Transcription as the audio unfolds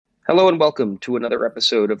Hello and welcome to another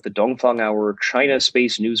episode of the Dongfang Hour China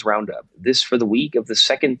Space News Roundup. This for the week of the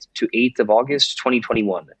 2nd to 8th of August,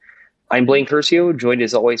 2021. I'm Blaine Curcio, joined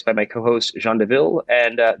as always by my co-host Jean Deville,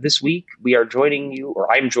 and this week I'm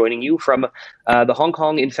joining you from the Hong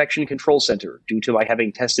Kong Infection Control Center due to my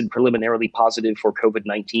having tested preliminarily positive for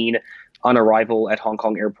COVID-19 on arrival at Hong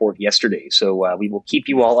Kong Airport yesterday. So we will keep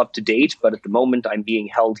you all up to date, but at the moment I'm being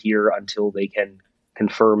held here until they can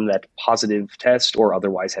confirm that positive test or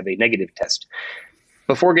otherwise have a negative test.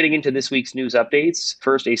 Before getting into this week's news updates,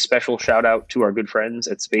 first a special shout out to our good friends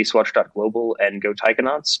at spacewatch.global and Go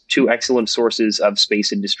Taikonauts, two excellent sources of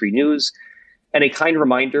space industry news, and a kind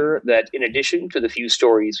reminder that in addition to the few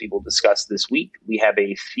stories we will discuss this week, we have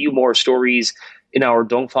a few more stories in our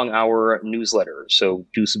Dongfang Hour newsletter, so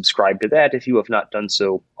do subscribe to that if you have not done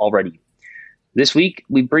so already. This week,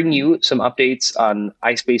 we bring you some updates on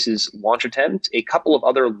iSpace's launch attempt, a couple of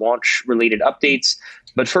other launch-related updates,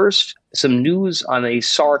 but first, some news on a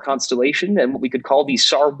SAR constellation and what we could call the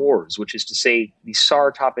SAR Wars, which is to say the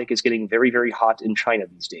SAR topic is getting very, very hot in China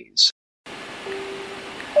these days.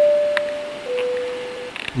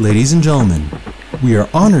 Ladies and gentlemen, we are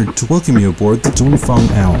honored to welcome you aboard the Dongfang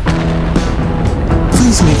Hour.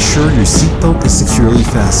 Please make sure your seatbelt is securely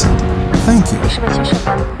fastened. Thank you. 女士们、先生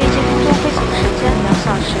们，预计空中飞行时间2小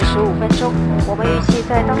时15分钟，我们预计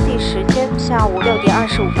在当地时间下午6点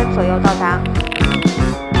25分左右到达。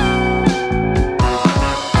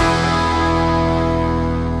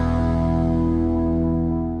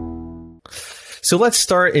So let's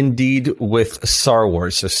start indeed with SAR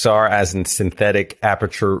Wars. So SAR as in synthetic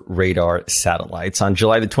aperture radar satellites. On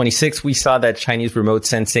July the 26th, we saw that Chinese remote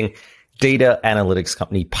sensing data analytics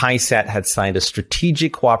company PiSat had signed a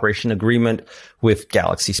strategic cooperation agreement with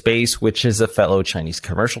Galaxy Space, which is a fellow Chinese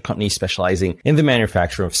commercial company specializing in the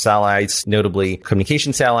manufacture of satellites, notably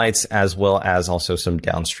communication satellites, as well as also some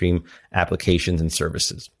downstream applications and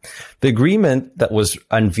services. The agreement that was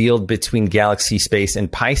unveiled between Galaxy Space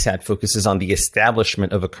and PiSat focuses on the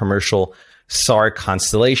establishment of a commercial SAR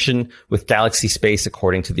constellation, with Galaxy Space,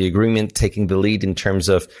 according to the agreement, taking the lead in terms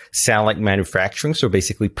of satellite manufacturing, so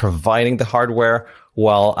basically providing the hardware,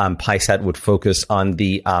 while PiSat would focus on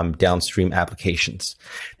the downstream applications.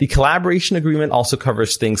 The collaboration agreement also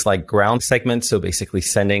covers things like ground segments, so basically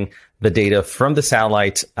sending the data from the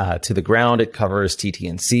satellite to the ground. It covers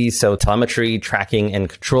TT&C, so telemetry, tracking, and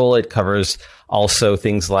control. It covers also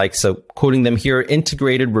things like, so quoting them here,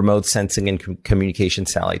 integrated remote sensing and communication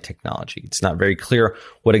satellite technology. It's not very clear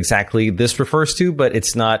what exactly this refers to, but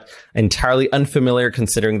it's not entirely unfamiliar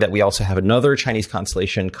considering that we also have another Chinese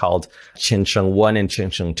constellation called Qiansheng 1 and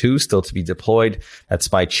Qiansheng 2 still to be deployed. That's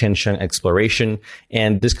by Qiansheng Exploration.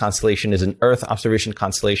 And this constellation is an Earth observation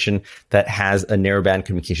constellation that has a narrowband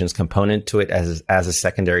communications component to it as a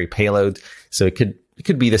secondary payload. So it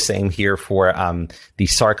could be the same here for the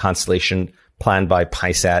SAR constellation planned by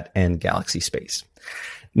PiSat and Galaxy Space.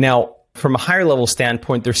 Now, from a higher level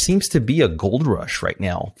standpoint, there seems to be a gold rush right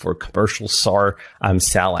now for commercial SAR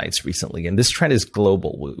satellites recently, and this trend is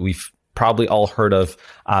global. We've probably all heard of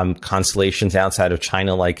constellations outside of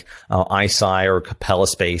China like ICEYE or Capella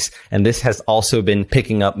Space, and this has also been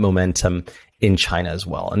picking up momentum in China as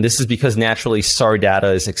well. And this is because naturally SAR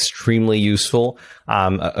data is extremely useful.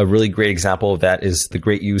 A really great example of that is the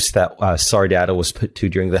great use that SAR data was put to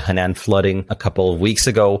during the Henan flooding a couple of weeks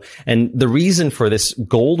ago. And the reason for this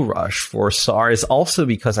gold rush for SAR is also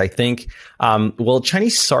because I think,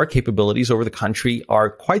 Chinese SAR capabilities over the country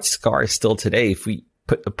are quite scarce still today. If we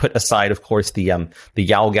put aside, of course, the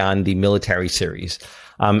Yaogan, the military series.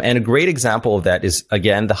 And a great example of that is,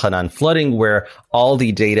 again, the Henan flooding, where all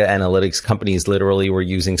the data analytics companies literally were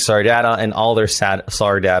using SAR data, and all their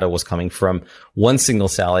SAR data was coming from one single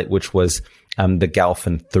satellite, which was the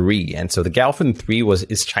Gaofen 3. And so the Gaofen 3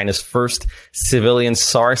 is China's first civilian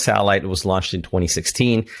SAR satellite. It was launched in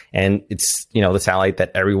 2016, and it's, the satellite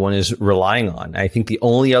that everyone is relying on. I think the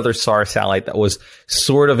only other SAR satellite that was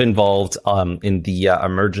sort of involved in the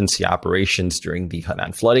emergency operations during the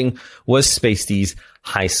Henan flooding was SpaceD's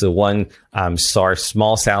Haise 1 SAR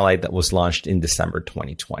small satellite that was launched in December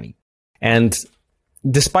 2020. And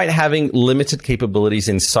despite having limited capabilities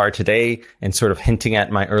in SAR today and sort of hinting at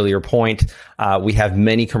my earlier point, we have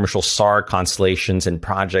many commercial SAR constellations and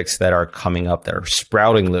projects that are coming up that are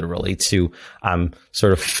sprouting literally to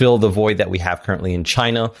sort of fill the void that we have currently in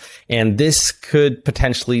China. And this could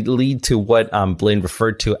potentially lead to what Blaine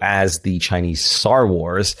referred to as the Chinese SAR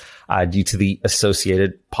Wars. due to the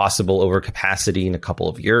associated possible overcapacity in a couple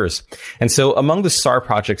of years. And so among the SAR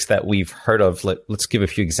projects that we've heard of, let's give a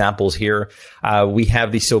few examples here. We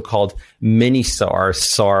have the so-called mini-SAR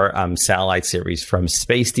satellite series from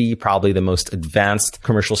SpaceD, probably the most advanced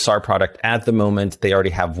commercial SAR product at the moment. They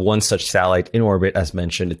already have one such satellite in orbit, as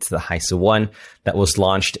mentioned. It's the HISA-1 that was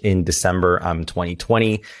launched in December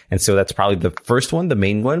 2020. And so that's probably the first one, the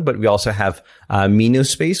main one. But we also have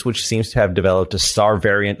Minospace, which seems to have developed a SAR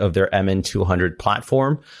variant of their MN200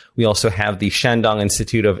 platform. We also have the Shandong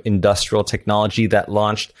Institute of Industrial Technology that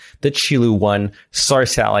launched the Qilu-1 SAR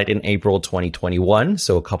satellite in April 2021,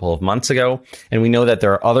 so a couple of months ago. And we know that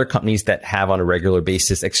there are other companies that have on a regular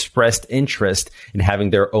basis expressed interest in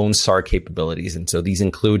having their own SAR capabilities. And so these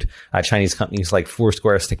include Chinese companies like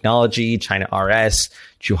Foursquare's Technology, China RS,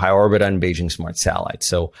 Zhuhai Orbita, and Beijing Smart Satellite.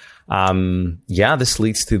 So this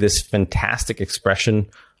leads to this fantastic expression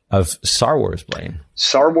of Star Wars, Blaine.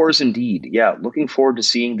 Star Wars indeed. Yeah, looking forward to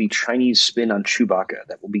seeing the Chinese spin on Chewbacca.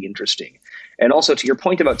 That will be interesting. And also to your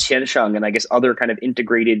point about Tiansheng and I guess other kind of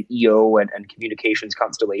integrated EO and communications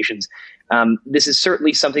constellations, this is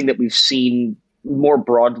certainly something that we've seen more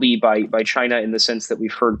broadly by China in the sense that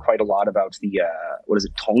we've heard quite a lot about the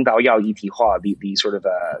Tongdaoyao Yitihua, the sort of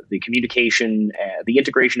the communication, the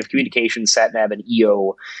integration of communication, SatNav, and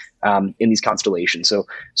EO in these constellations.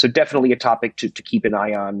 So definitely a topic to keep an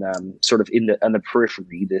eye on, sort of on the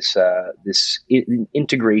periphery. This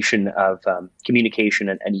integration of communication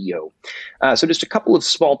and EO. So just a couple of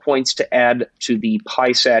small points to add to the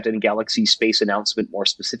PISAT and Galaxy Space announcement more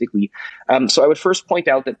specifically. So I would first point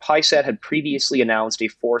out that PISAT had previously announced a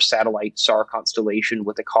 4-satellite SAR constellation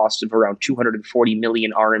with a cost of around 240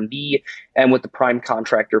 million RMB, and with the prime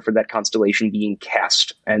contractor for that constellation being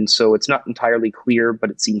CAST. And so it's not entirely clear, but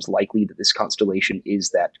it seems likely that this constellation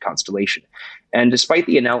is that constellation. And despite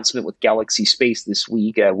the announcement with Galaxy Space this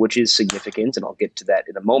week, which is significant, and I'll get to that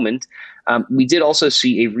in a moment, we did also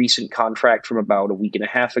see a recent contract from about a week and a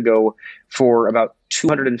half ago for about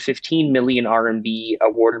 215 million RMB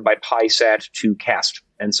awarded by PISAT to CAST.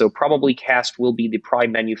 And so probably CAST will be the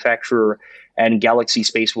prime manufacturer and Galaxy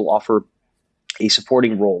Space will offer a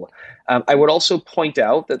supporting role. I would also point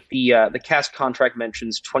out that the CAST contract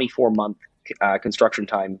mentions 24-month construction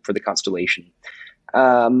time for the constellation.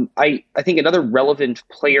 I think another relevant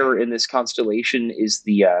player in this constellation is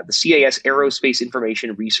the CAS Aerospace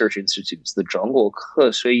Information Research Institutes, the 中国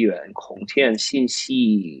科学院空天信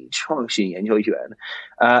息创新研究院,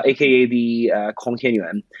 aka the 空天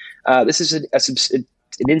院. This is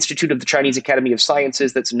an institute of the Chinese Academy of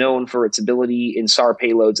Sciences that's known for its ability in SAR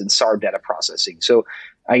payloads and SAR data processing. So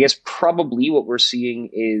I guess probably what we're seeing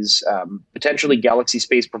is potentially Galaxy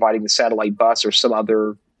Space providing the satellite bus or some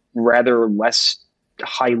other rather less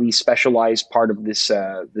highly specialized part of this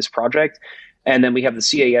project. And then we have the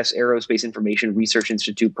CAS Aerospace Information Research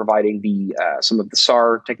Institute providing some of the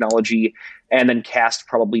SAR technology, and then CAST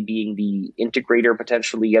probably being the integrator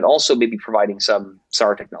potentially, and also maybe providing some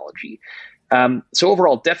SAR technology. So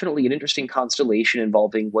overall, definitely an interesting constellation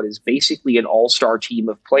involving what is basically an all-star team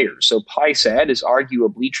of players. So PISAT is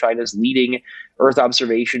arguably China's leading Earth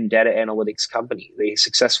observation data analytics company. They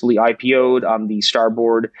successfully IPO'd on the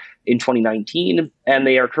Starboard in 2019, and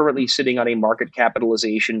they are currently sitting on a market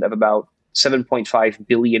capitalization of about 7.5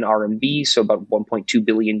 billion RMB, so about 1.2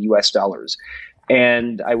 billion US dollars.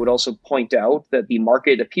 And I would also point out that the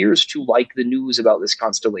market appears to like the news about this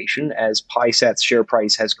constellation, as PISAT's share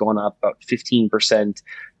price has gone up about 15%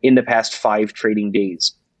 in the past 5 trading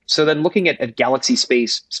days. So then looking at Galaxy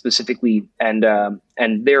Space specifically and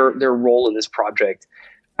their role in this project,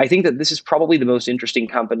 I think that this is probably the most interesting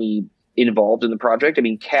company involved in the project. I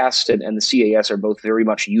mean, CAST and the CAS are both very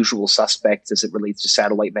much usual suspects as it relates to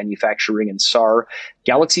satellite manufacturing and SAR.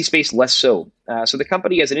 Galaxy Space less so. So the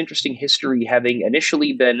company has an interesting history, having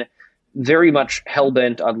initially been very much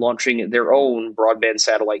hell-bent on launching their own broadband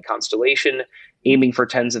satellite constellation, aiming for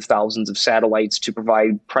tens of thousands of satellites to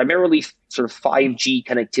provide primarily sort of 5G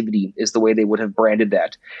connectivity is the way they would have branded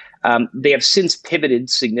that. They have since pivoted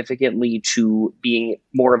significantly to being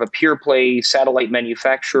more of a pure play satellite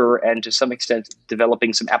manufacturer and to some extent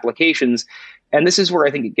developing some applications. And this is where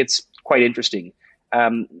I think it gets quite interesting.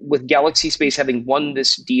 With Galaxy Space having won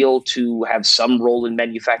this deal to have some role in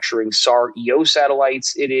manufacturing SAR EO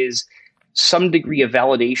satellites, it is some degree of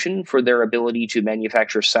validation for their ability to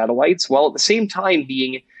manufacture satellites, while at the same time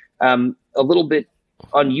being a little bit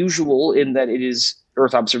unusual in that it is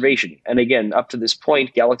Earth observation. And again, up to this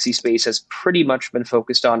point, Galaxy Space has pretty much been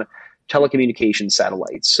focused on telecommunications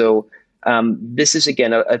satellites. So this is,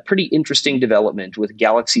 again, a pretty interesting development with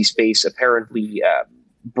Galaxy Space apparently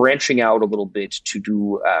branching out a little bit to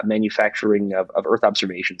do manufacturing of Earth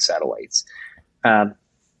observation satellites.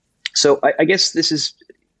 So I guess this is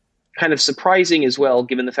kind of surprising as well,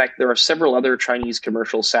 given the fact there are several other Chinese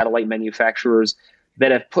commercial satellite manufacturers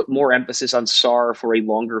that have put more emphasis on SAR for a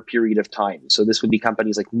longer period of time. So this would be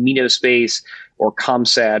companies like Minospace or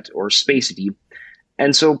ComSat or SpaceD.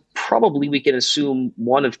 And so probably we can assume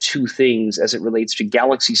one of two things as it relates to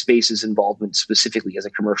Galaxy Space's involvement specifically as a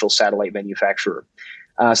commercial satellite manufacturer.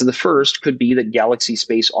 So the first could be that Galaxy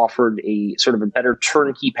Space offered a sort of a better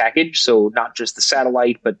turnkey package. So not just the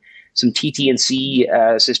satellite, but some TT&C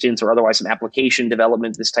assistance or otherwise some application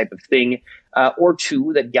development, this type of thing. Or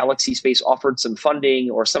two, that Galaxy Space offered some funding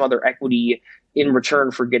or some other equity in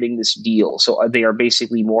return for getting this deal. So they are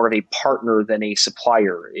basically more of a partner than a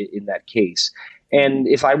supplier in that case. And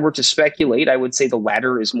if I were to speculate, I would say the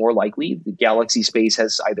latter is more likely. The Galaxy Space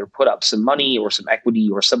has either put up some money or some equity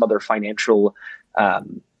or some other financial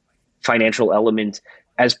element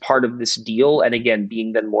as part of this deal. And again,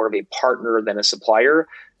 being then more of a partner than a supplier.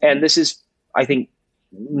 And this is, I think,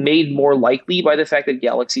 made more likely by the fact that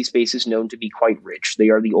Galaxy Space is known to be quite rich. They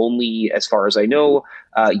are the only, as far as I know,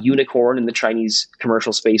 unicorn in the Chinese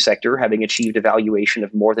commercial space sector, having achieved a valuation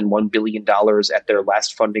of more than $1 billion at their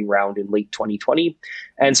last funding round in late 2020.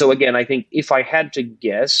 And so again, I think if I had to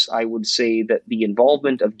guess, I would say that the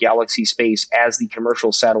involvement of Galaxy Space as the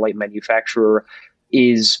commercial satellite manufacturer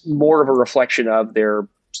is more of a reflection of their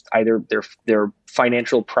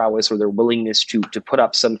financial prowess or their willingness to put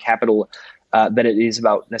up some capital than it is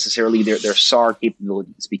about necessarily their SAR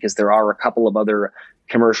capabilities, because there are a couple of other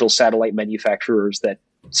commercial satellite manufacturers that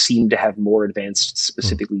seem to have more advanced,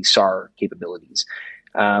 specifically SAR capabilities.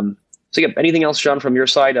 So yeah, anything else, John, from your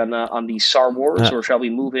side on the SAR wars, or shall we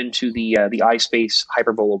move into the iSpace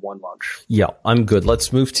Hyperbola 1 launch? Yeah, I'm good.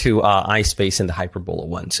 Let's move to iSpace and the Hyperbola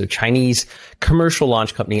 1. So Chinese commercial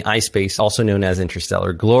launch company iSpace, also known as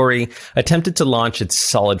Interstellar Glory, attempted to launch its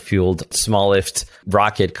solid-fueled small-lift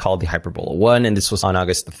rocket called the Hyperbola 1, and this was on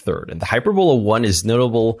August the 3rd. And the Hyperbola 1 is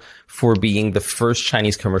notable for being the first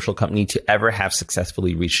Chinese commercial company to ever have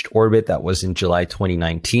successfully reached orbit. That was in July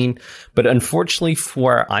 2019. But unfortunately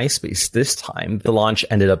for iSpace, this time, the launch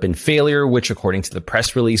ended up in failure, which according to the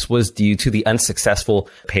press release was due to the unsuccessful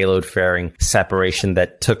payload fairing separation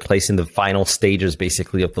that took place in the final stages,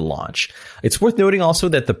 basically, of the launch. It's worth noting also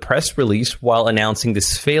that the press release, while announcing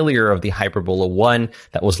this failure of the Hyperbola 1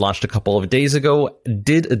 that was launched a couple of days ago,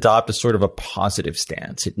 did adopt a sort of a positive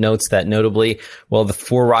stance. It notes that notably, while the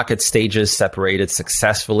 4 rocket stages separated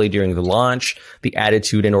successfully during the launch, the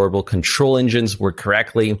attitude and orbital control engines worked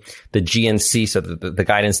correctly, the GNC, so the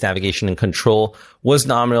guidance, navigation, and control, was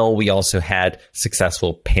nominal. We also had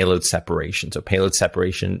successful payload separation. So payload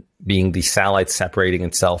separation being the satellite separating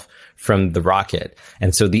itself from the rocket.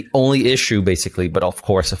 And so the only issue basically, but of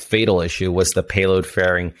course a fatal issue, was the payload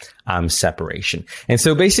fairing separation. And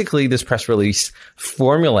so basically this press release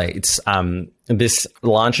formulates this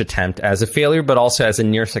launch attempt as a failure, but also as a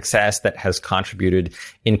near success that has contributed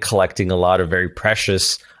in collecting a lot of very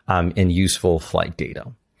precious and useful flight data.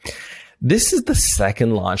 This is the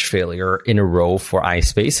second launch failure in a row for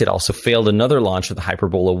iSpace. It also failed another launch of the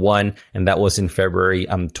Hyperbola 1, and that was in February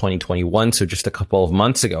 2021, so just a couple of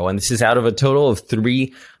months ago. And this is out of a total of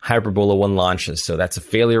 3 Hyperbola 1 launches. So that's a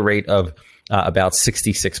failure rate of about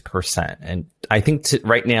 66%. And I think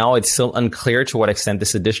right now it's still unclear to what extent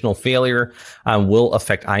this additional failure will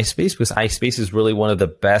affect iSpace, because iSpace is really one of the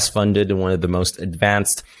best funded and one of the most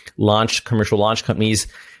advanced commercial launch companies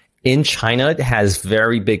in China. It has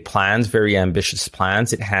very big plans, very ambitious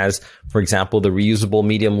plans. It has, for example, the reusable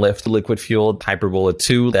medium lift liquid fueled Hyperbola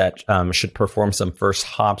 2 that should perform some first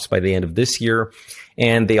hops by the end of this year.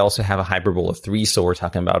 And they also have a Hyperbola 3. So we're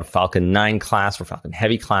talking about a Falcon 9 class or Falcon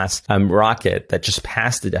Heavy class rocket that just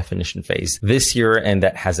passed the definition phase this year and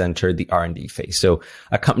that has entered the R&D phase. So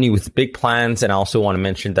a company with big plans. And I also want to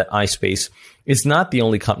mention that iSpace is not the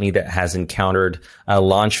only company that has encountered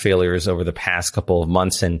launch failures over the past couple of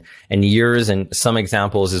months and years. And some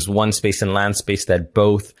examples is OneSpace and LandSpace that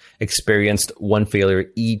both experienced one failure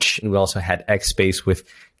each. And we also had X-Space with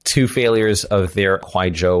 2 failures of their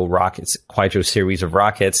Kuaizhou series of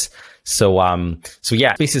rockets. So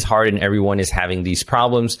yeah, space is hard and everyone is having these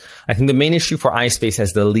problems. I think the main issue for iSpace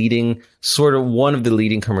as one of the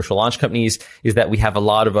leading commercial launch companies is that we have a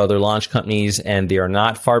lot of other launch companies and they are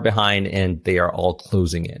not far behind and they are all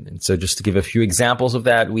closing in. And so just to give a few examples of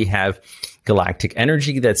that, we have Galactic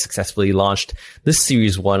Energy that successfully launched the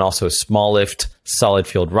Series 1, also a small lift solid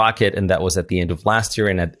fueled rocket. And that was at the end of last year.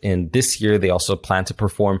 And in this year, they also plan to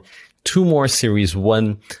perform 2 more Series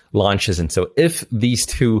 1 launches. And so if these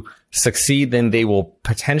two succeed, then they will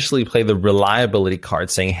potentially play the reliability card,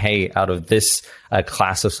 saying, hey, out of this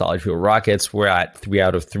class of solid fuel rockets, we're at 3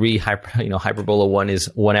 out of 3. Hyperbola 1 is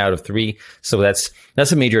 1 out of 3. So that's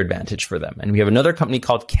a major advantage for them. And we have another company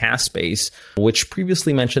called Caspace, which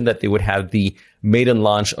previously mentioned that they would have the maiden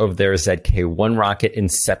launch of their ZK-1 rocket in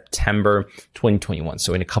September 2021.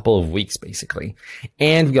 So in a couple of weeks, basically.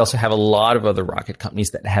 And we also have a lot of other rocket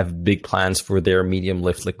companies that have big plans for their medium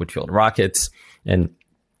lift liquid fueled rockets. And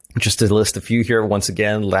just to list a few here, once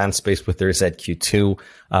again, Landspace with their ZQ-2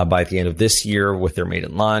 by the end of this year with their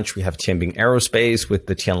maiden launch. We have Tianbing Aerospace with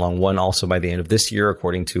the Tianlong-1 also by the end of this year,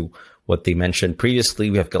 according to what they mentioned previously.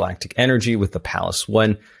 We have Galactic Energy with the Pallas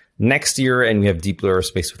 1 next year, and we have Deep Blue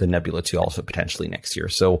Aerospace with the Nebula 2 also potentially next year.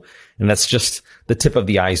 So, and that's just the tip of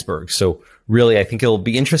the iceberg. So really, I think it'll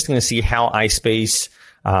be interesting to see how iSpace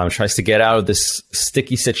tries to get out of this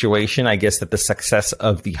sticky situation. I guess that the success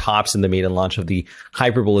of the HOPS and the maiden launch of the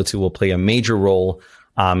Hyperbola 2 will play a major role.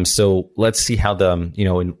 So let's see how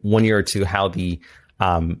in 1 year or two, how the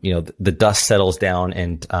dust settles down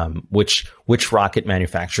and which rocket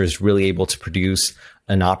manufacturer is really able to produce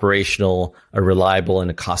an operational, a reliable,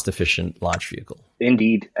 and a cost-efficient launch vehicle.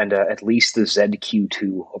 Indeed, and at least the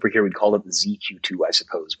ZQ-2. Over here we'd call it the ZQ-2, I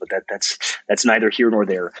suppose, but that's neither here nor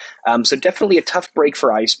there. So definitely a tough break for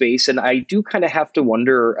iSpace, and I do kind of have to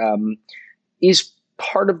wonder, is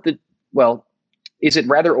it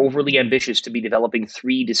rather overly ambitious to be developing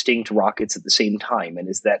 3 distinct rockets at the same time, and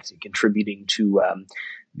is that contributing to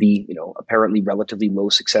the apparently relatively low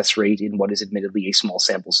success rate in what is admittedly a small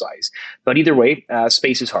sample size? But either way,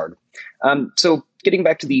 space is hard. So getting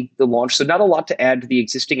back to the launch, so not a lot to add to the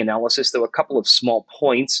existing analysis, though a couple of small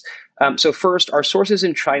points. So first, our sources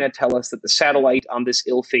in China tell us that the satellite on this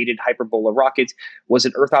ill-fated Hyperbola rocket was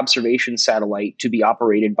an Earth observation satellite to be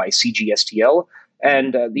operated by CGSTL.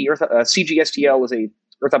 And the CGSTL is a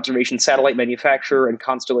Earth observation satellite manufacturer and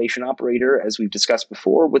constellation operator, as we've discussed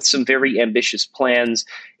before, with some very ambitious plans,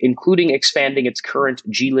 including expanding its current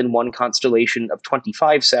Jilin-1 constellation of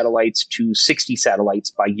 25 satellites to 60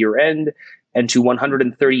 satellites by year end, and to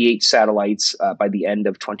 138 satellites by the end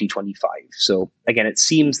of 2025. So again, it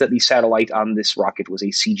seems that the satellite on this rocket was a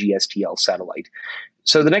CGSTL satellite.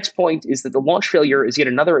 So the next point is that the launch failure is yet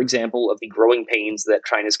another example of the growing pains that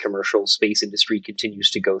China's commercial space industry continues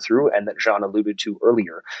to go through, and that Jean alluded to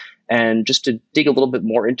earlier. And just to dig a little bit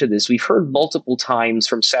more into this, we've heard multiple times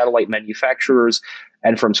from satellite manufacturers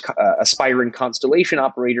and from aspiring constellation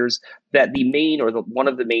operators that the main, or one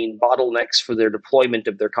of the main bottlenecks for their deployment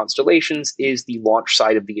of their constellations is the launch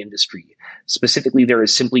side of the industry. Specifically, there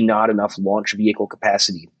is simply not enough launch vehicle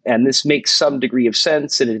capacity. And this makes some degree of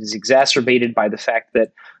sense, and it is exacerbated by the fact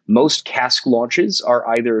that most CASC launches are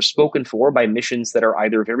either spoken for by missions that are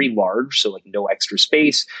either very large, so like no extra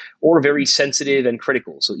space, or very sensitive and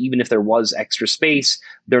critical. So even if there was extra space,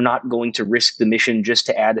 they're not going to risk the mission just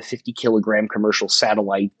to add a 50-kilogram commercial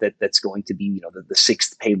satellite that's going to be the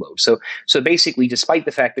 6th payload. So basically, despite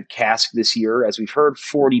the fact that CASC this year, as we've heard,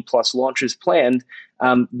 40-plus launches planned,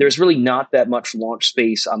 there's really not that much launch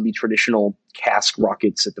space on the traditional CASC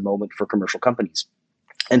rockets at the moment for commercial companies.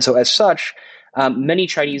 And so as such, many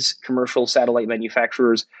Chinese commercial satellite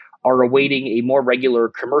manufacturers are awaiting a more regular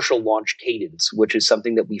commercial launch cadence, which is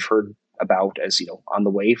something that we've heard about as on the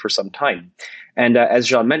way for some time. And as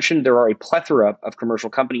Jean mentioned, there are a plethora of commercial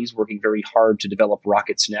companies working very hard to develop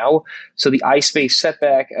rockets now. So the iSpace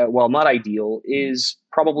setback, while not ideal, is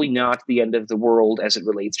probably not the end of the world as it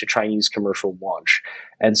relates to Chinese commercial launch.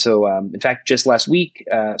 And so, in fact, just this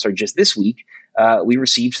week, we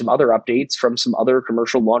received some other updates from some other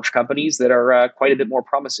commercial launch companies that are quite a bit more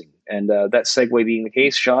promising. And that segue being the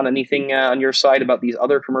case, Jean, anything on your side about these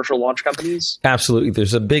other commercial launch companies? Absolutely.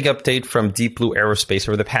 There's a big update from Deep Blue Aerospace.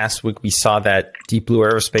 Over the past week, we saw that Deep Blue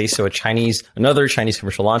Aerospace, so another Chinese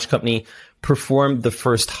commercial launch company, performed the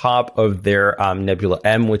first hop of their Nebula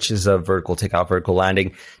M, which is a vertical takeoff, vertical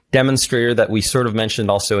landing demonstrator that we sort of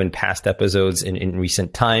mentioned also in past episodes in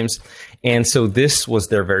recent times. And so this was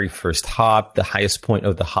their very first hop. The highest point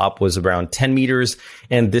of the hop was around 10 meters.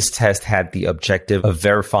 And this test had the objective of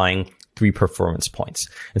verifying 3 performance points.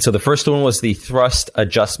 And so the first one was the thrust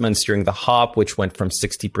adjustments during the hop, which went from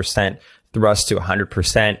 60% thrust to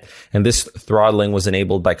 100%. And this throttling was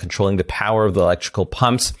enabled by controlling the power of the electrical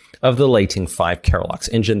pumps of the Leighton 5 Kerolox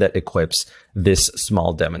engine that equips this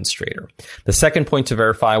small demonstrator. The second point to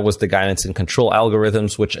verify was the guidance and control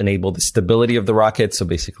algorithms, which enable the stability of the rocket. So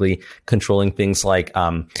basically controlling things like,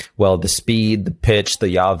 the speed, the pitch, the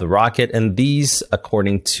yaw of the rocket. And these,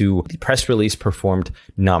 according to the press release, performed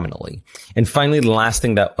nominally. And finally, the last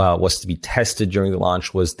thing that was to be tested during the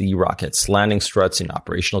launch was the rocket's landing struts in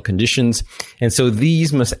operational conditions. And so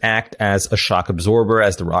these must act as a shock absorber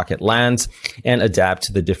as the rocket lands and adapt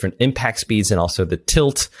to the different impact speeds and also the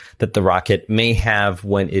tilt that the rocket may have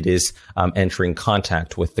when it is entering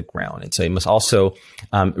contact with the ground. And so it must also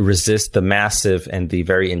resist the massive and the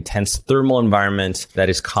very intense thermal environment that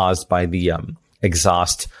is caused by the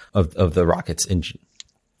exhaust of the rocket's engine.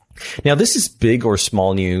 Now, this is big or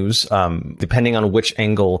small news, depending on which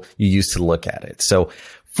angle you use to look at it. So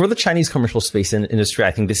for the Chinese commercial space industry,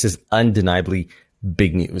 I think this is undeniably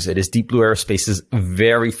big news. It is Deep Blue Aerospace's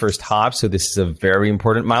very first hop. So this is a very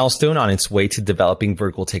important milestone on its way to developing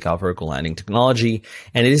vertical takeoff, vertical landing technology.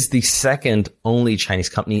 And it is the second only Chinese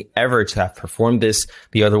company ever to have performed this.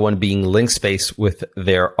 The other one being Link Space with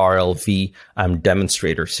their RLV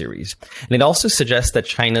demonstrator series. And it also suggests that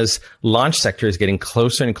China's launch sector is getting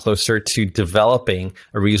closer and closer to developing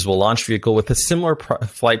a reusable launch vehicle with a similar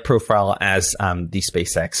flight profile as the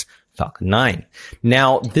SpaceX Falcon 9.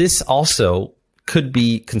 Now, this also could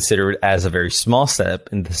be considered as a very small step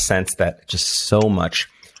in the sense that just so much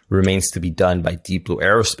remains to be done by Deep Blue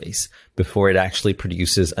Aerospace before it actually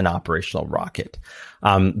produces an operational rocket.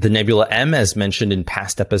 The Nebula M, as mentioned in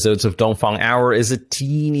past episodes of Dongfang Hour, is a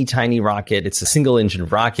teeny tiny rocket. It's a single engine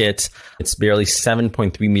rocket. It's barely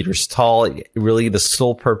 7.3 meters tall. Really, the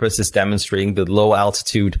sole purpose is demonstrating the low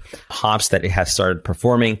altitude hops that it has started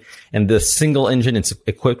performing. And the single engine it's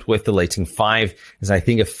equipped with, the Leighton 5, is I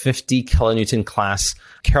think a 50 kilonewton class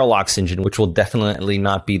Kerolox engine, which will definitely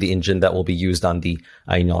not be the engine that will be used on the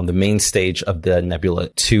on the main stage of the Nebula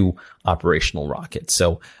 2 operational rocket.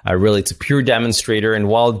 So really, it's a pure demonstrator. And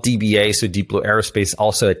while DBA, so Deep Blue Aerospace,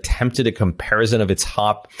 also attempted a comparison of its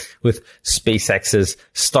hop with SpaceX's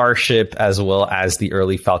Starship, as well as the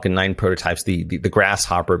early Falcon 9 prototypes, the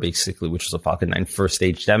Grasshopper, basically, which was a Falcon 9 first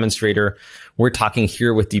stage demonstrator. We're talking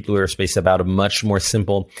here with Deep Blue Aerospace about a much more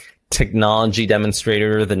simple technology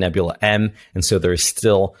demonstrator, the Nebula M. And so there is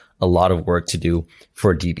still a lot of work to do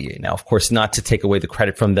for DBA. Now, of course, not to take away the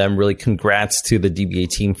credit from them, really congrats to the DBA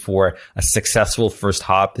team for a successful first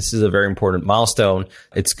hop. This is a very important milestone.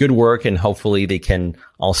 It's good work, and hopefully they can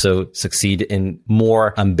also succeed in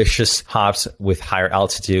more ambitious hops with higher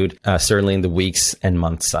altitude, certainly in the weeks and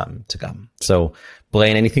months to come. So,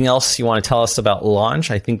 Blaine, anything else you want to tell us about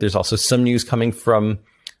launch? I think there's also some news coming from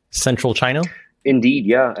central China. Indeed,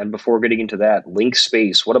 yeah. And before getting into that, Link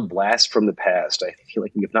Space, what a blast from the past. I feel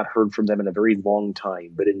like we have not heard from them in a very long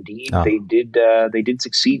time. But indeed, they did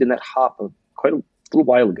succeed in that hop quite a little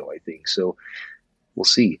while ago, I think. So we'll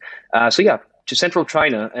see. To central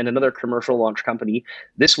China and another commercial launch company.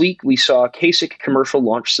 This week, we saw CASIC commercial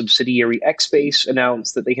launch subsidiary X-Space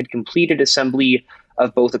announce that they had completed assembly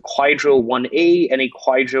of both a Kuaizhou 1A and a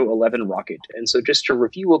Kuaizhou 11 rocket. And so just to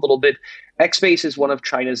review a little bit, X-Space is one of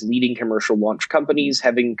China's leading commercial launch companies,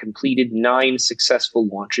 having completed 9 successful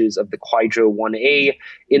launches of the Kuaizhou 1A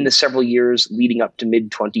in the several years leading up to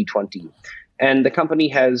mid-2020. And the company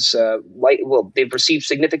has, they've received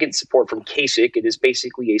significant support from CASIC. It is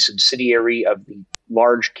basically a subsidiary of the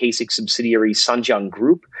large CASIC subsidiary Sanjiang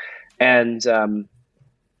Group. And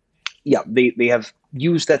they have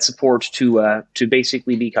used that support to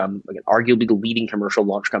basically become, again, arguably the leading commercial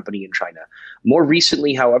launch company in China. More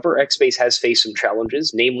recently, however, X-Space has faced some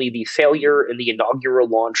challenges, namely the failure in the inaugural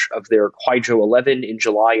launch of their Kuaizhou 11 in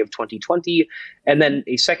July of 2020, and then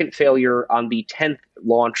a second failure on the 10th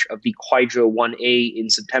launch of the Kuaizhou 1A in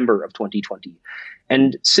September of 2020.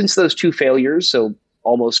 And since those two failures, so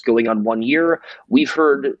almost going on 1 year, we've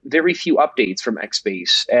heard very few updates from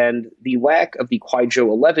X-Space, and the lack of the Kuaizhou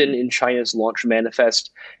 11 in China's launch manifest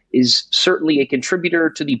is certainly a contributor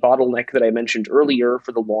to the bottleneck that I mentioned earlier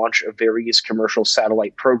for the launch of various commercial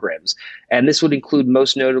satellite programs. And this would include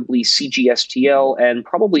most notably CGSTL and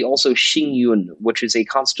probably also Xingyun, which is a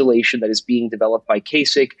constellation that is being developed by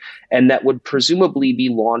CASIC and that would presumably be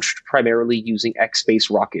launched primarily using X-Space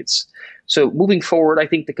rockets. So moving forward, I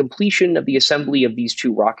think the completion of the assembly of these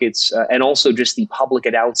two rockets and also just the public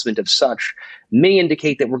announcement of such may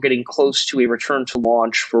indicate that we're getting close to a return to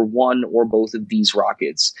launch for one or both of these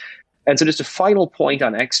rockets. And so just a final point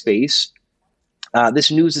on X-Space.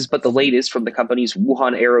 This news is but the latest from the company's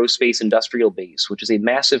Wuhan Aerospace Industrial Base, which is a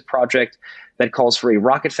massive project that calls for a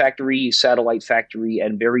rocket factory, satellite factory,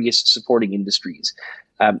 and various supporting industries.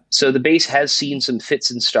 So the base has seen some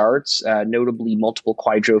fits and starts, notably multiple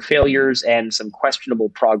Kuaizhou failures and some questionable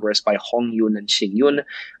progress by Hongyun and Xingyun.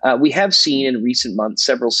 We have seen in recent months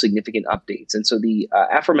several significant updates. And so the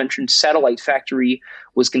aforementioned satellite factory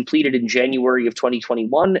was completed in January of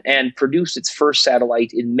 2021 and produced its first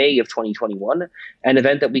satellite in May of 2021, an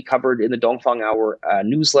event that we covered in the Dongfang Hour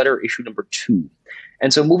newsletter, issue number 2.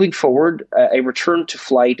 And so moving forward, a return to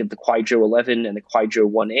flight of the Kuaizhou 11 and the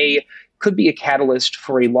Kuaizhou 1A could be a catalyst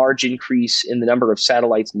for a large increase in the number of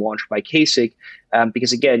satellites launched by CASIC,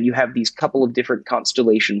 because again, you have these couple of different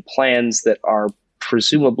constellation plans that are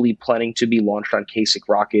presumably planning to be launched on CASIC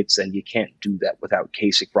rockets, and you can't do that without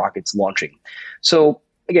CASIC rockets launching. So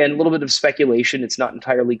again, a little bit of speculation. It's not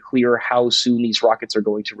entirely clear how soon these rockets are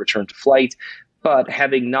going to return to flight. But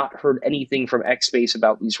having not heard anything from X-Space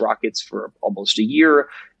about these rockets for almost a year,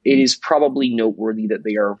 it is probably noteworthy that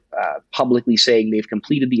they are publicly saying they've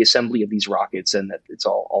completed the assembly of these rockets and that it's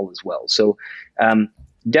all is well. So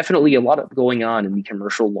definitely a lot going on in the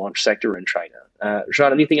commercial launch sector in China.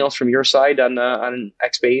 Jean, anything else from your side on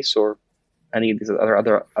X-Space or any of these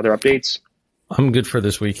other updates? I'm good for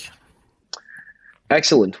this week.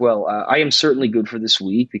 Excellent. Well, I am certainly good for this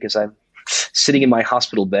week because I'm sitting in my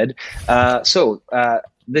hospital bed. So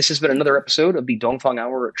this has been another episode of the Dongfang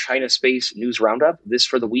Hour China Space News Roundup, this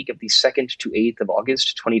for the week of the 2nd to 8th of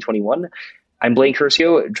August, 2021. I'm Blaine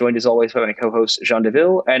Curcio, joined as always by my co-host Jean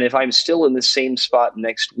Deville. And if I'm still in the same spot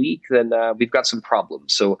next week, then we've got some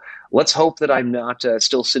problems. So let's hope that I'm not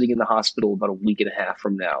still sitting in the hospital about a week and a half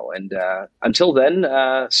from now. And until then,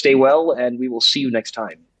 stay well, and we will see you next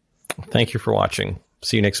time. Thank you for watching.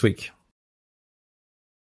 See you next week.